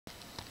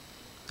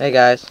Hey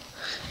guys,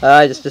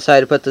 I just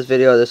decided to put this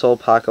video of this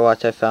old pocket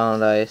watch I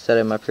found. I said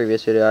in my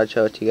previous video I'd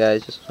show it to you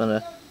guys. Just want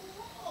to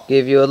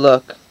give you a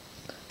look.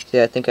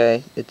 See, I think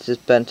it's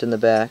just bent in the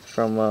back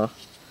from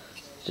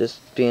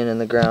just being in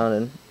the ground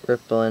and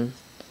rippling.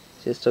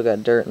 See, it's still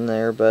got dirt in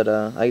there, but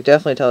I can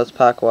definitely tell it's a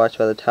pocket watch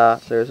by the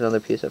top. There's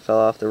another piece that fell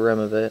off the rim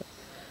of it.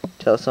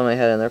 Tell somebody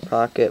had it in their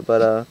pocket,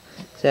 but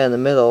see, in the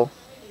middle,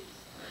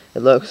 it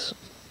looks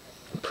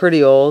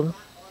pretty old.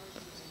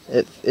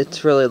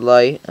 It's really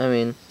light. I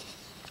mean,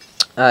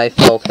 I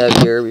felt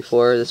heavier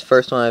before. This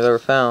first one I've ever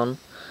found.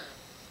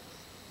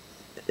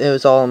 It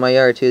was all in my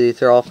yard too.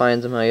 These are all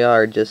finds in my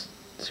yard, just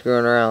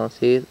screwing around.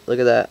 See, look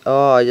at that.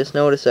 Oh, I just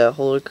noticed that.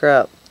 Holy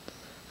crap.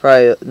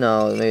 Probably,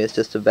 no, maybe it's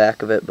just the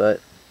back of it,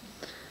 but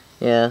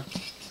yeah.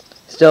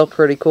 Still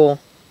pretty cool.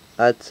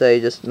 I'd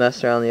say just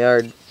mess around the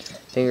yard,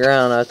 hang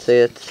around. I'd say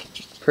it's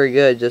pretty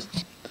good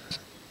just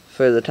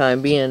for the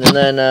time being. And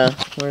then,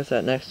 where's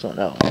that next one?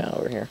 Oh, yeah,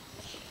 over here.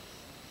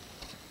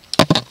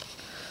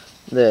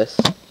 This.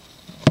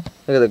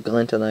 Look at the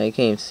glint on that. You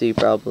can't even see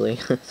probably.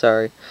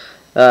 Sorry.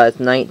 It's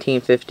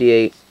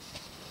 1958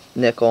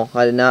 nickel.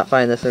 I did not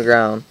find this in the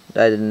ground.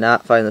 I did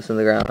not find this in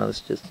the ground. I was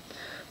just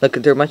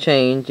looking through my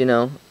change, you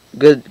know.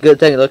 Good thing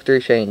to look through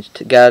your change.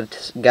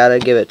 Gotta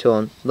give it to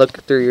them.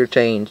 Look through your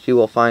change. You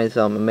will find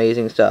some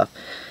amazing stuff.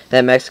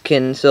 That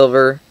Mexican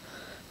silver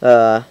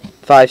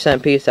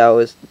 5-cent piece, that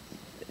was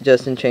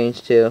just in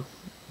change too.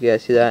 You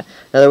guys see that?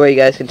 Another way you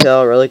guys can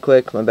tell really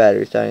quick, my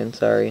battery's dying,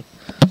 sorry.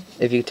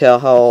 If you tell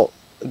how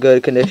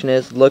good condition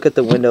is, look at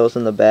the windows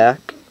in the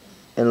back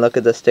and look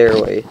at the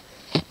stairway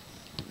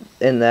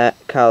in that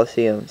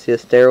Coliseum. See the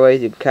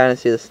stairways? You can kind of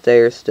see the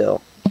stairs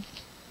still.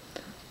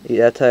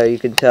 That's how you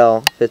can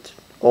tell if it's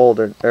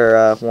old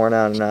or worn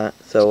out or not.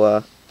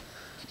 So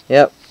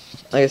yep,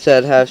 like I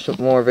said, have some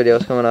more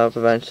videos coming up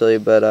eventually,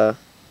 but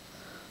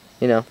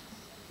you know,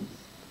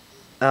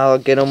 I'll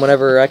get them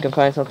whenever I can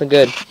find something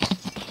good.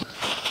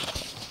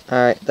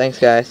 Alright, thanks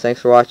guys,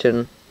 thanks for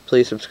watching.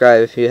 Please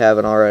subscribe if you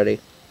haven't already.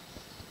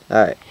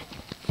 Alright.